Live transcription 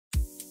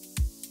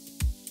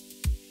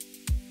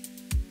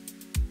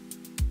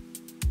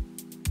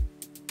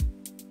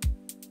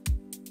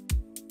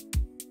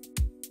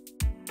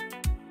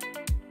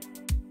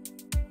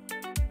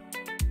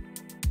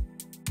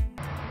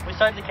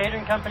started the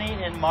catering company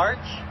in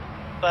March,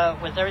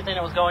 but with everything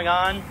that was going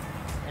on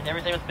and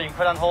everything that's being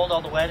put on hold,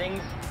 all the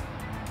weddings,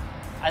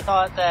 I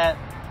thought that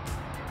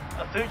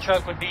a food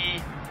truck would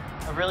be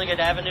a really good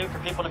avenue for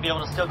people to be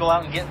able to still go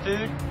out and get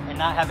food and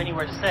not have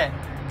anywhere to sit.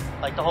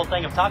 Like the whole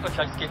thing of taco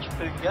trucks, get your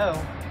food and go,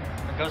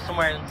 or go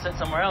somewhere and sit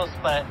somewhere else,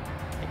 but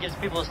it gives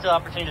people still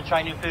opportunity to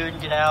try new food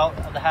and get out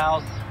of the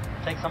house,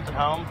 take something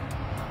home.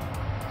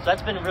 So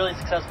that's been really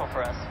successful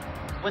for us.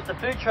 With the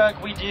food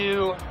truck, we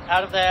do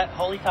out of that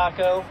Holy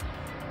Taco,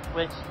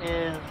 which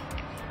is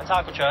a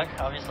taco truck,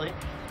 obviously.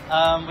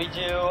 We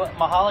do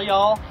Mahalo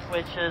Y'all,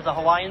 which is a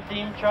Hawaiian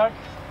themed truck.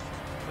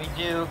 We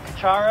do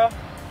Kachara,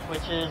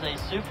 which is a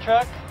soup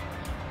truck,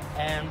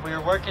 and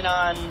we're working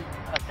on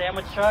a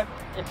sandwich truck.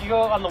 If you go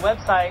on the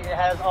website, it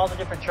has all the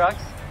different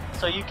trucks,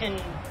 so you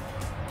can,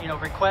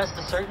 request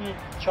a certain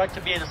truck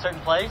to be at a certain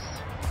place.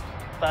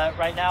 But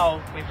right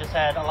now, we've just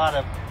had a lot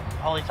of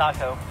Holy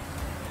Taco.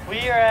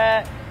 We are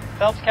at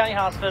Phelps County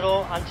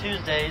Hospital on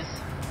Tuesdays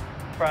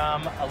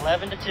from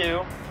 11 to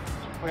 2.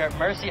 We're at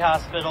Mercy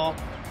Hospital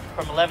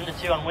from 11 to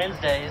 2 on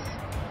Wednesdays.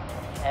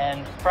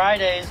 And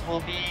Fridays we'll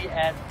be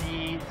at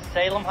the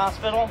Salem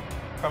Hospital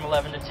from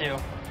 11 to 2.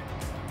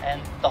 And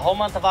the whole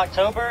month of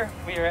October,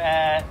 we are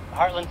at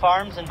Heartland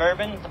Farms in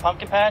Bourbon, the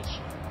pumpkin patch,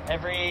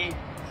 every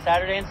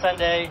Saturday and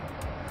Sunday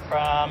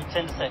from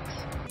 10 to 6.